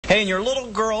Hey, and your little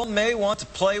girl may want to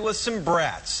play with some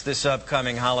Bratz this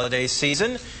upcoming holiday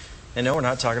season. And no, we're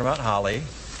not talking about Holly.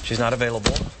 She's not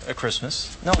available at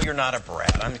Christmas. No, you're not a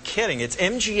brat. I'm kidding. It's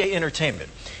MGA Entertainment.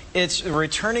 It's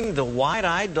returning the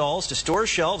wide-eyed dolls to store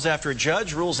shelves after a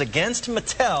judge rules against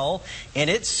Mattel in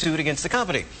its suit against the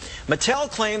company.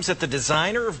 Mattel claims that the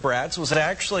designer of Bratz was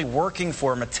actually working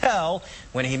for Mattel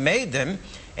when he made them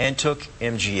and took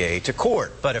MGA to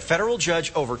court. But a federal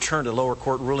judge overturned a lower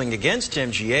court ruling against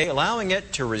MGA, allowing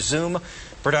it to resume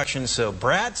production. So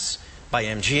Bratz by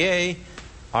MGA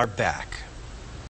are back.